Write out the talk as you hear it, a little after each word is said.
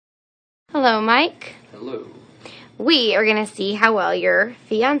Hello, Mike. Hello. We are going to see how well your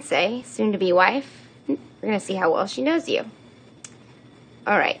fiance, soon-to-be wife, we're going to see how well she knows you.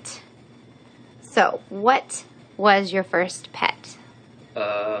 All right. So, what was your first pet?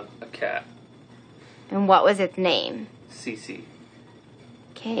 A cat. And what was its name? CC.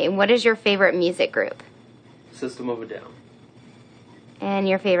 Okay, and what is your favorite music group? System of a Down. And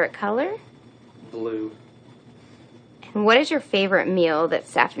your favorite color? Blue. And what is your favorite meal that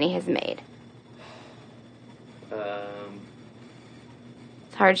Stephanie has made?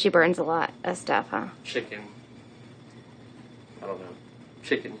 It's hard, she burns a lot of stuff, huh? Chicken. I don't know.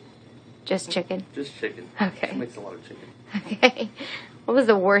 Chicken. Just chicken? Just chicken. Okay. She makes a lot of chicken. Okay. What was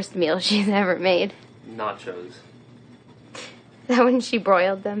the worst meal she's ever made? Nachos. Is that when she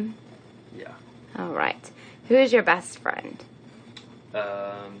broiled them? Yeah. All right. Who is your best friend?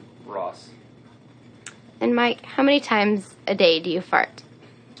 Ross. And Mike, how many times a day do you fart?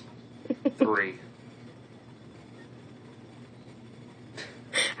 3.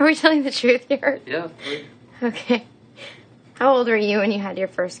 Are we telling the truth here? Yeah, 3. Okay. How old were you when you had your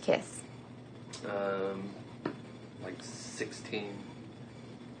first kiss? Like 16.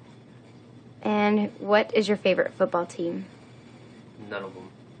 And what is your favorite football team? None of them.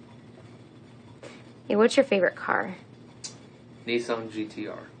 Hey, what's your favorite car? Nissan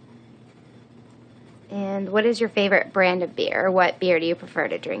GTR. And what is your favorite brand of beer? Or what beer do you prefer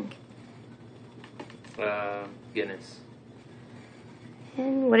to drink? Guinness.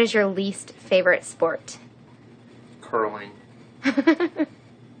 And what is your least favorite sport? Curling.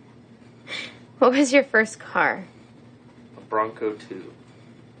 What was your first car? A Bronco 2.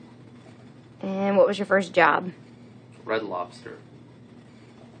 And what was your first job? Red Lobster.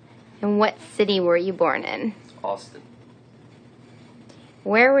 And what city were you born in? Austin.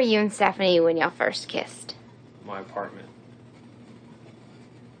 Where were you and Stephanie when y'all first kissed? My apartment.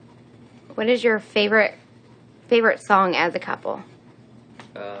 What is your favorite song as a couple?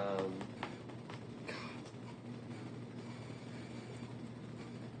 I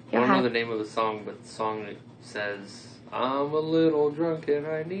don't know the name of the song, but the song that says, "I'm a little drunk and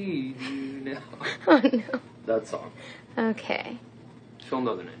I need you now." Oh, no. That song. Okay. She'll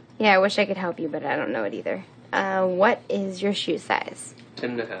know the name. Yeah, I wish I could help you, but I don't know it either. What is your shoe size?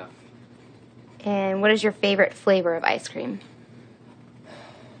 10.5. And what is your favorite flavor of ice cream?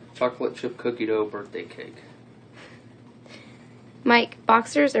 Chocolate chip cookie dough birthday cake. Mike,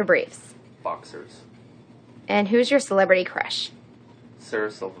 boxers or briefs? Boxers. And who's your celebrity crush?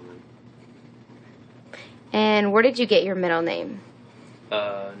 Sarah Silverman. And where did you get your middle name?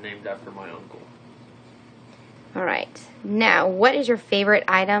 Named after my uncle. All right. Now, what is your favorite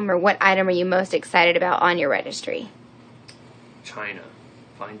item, or what item are you most excited about on your registry? China.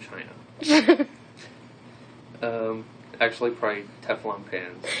 Fine China. Actually, probably Teflon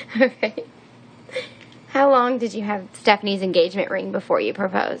pans. Okay. How long did you have Stephanie's engagement ring before you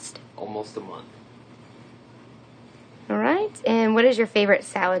proposed? Almost a month. All right. And what is your favorite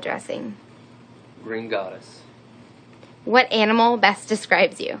salad dressing? Green Goddess. What animal best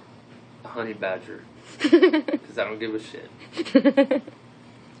describes you? A honey badger. Because I don't give a shit.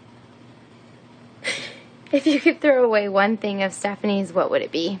 If you could throw away one thing of Stephanie's, what would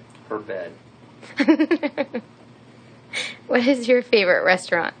it be? Her bed. What is your favorite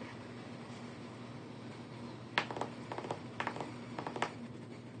restaurant?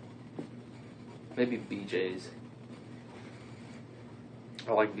 Maybe BJ's.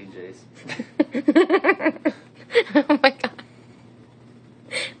 I like BJ's. Oh my god.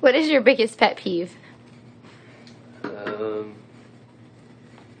 What is your biggest pet peeve?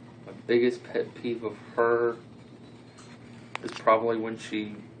 My biggest pet peeve of her is probably when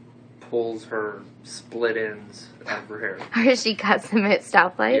she pulls her split ends out of her hair. Or she cuts them at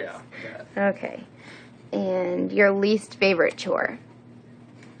stoplights? Yeah, that. Okay. And your least favorite chore?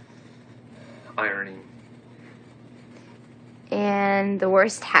 Ironing. And the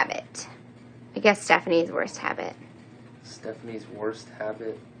worst habit? I guess Stephanie's worst habit. Stephanie's worst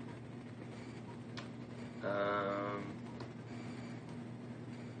habit?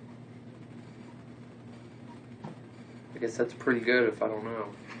 I guess that's pretty good if I don't know.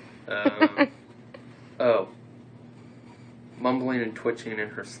 Oh. Mumbling and twitching in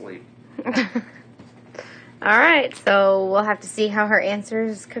her sleep. All right, so we'll have to see how her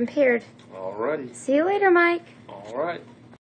answers compared. Alrighty. See you later, Mike. Alright.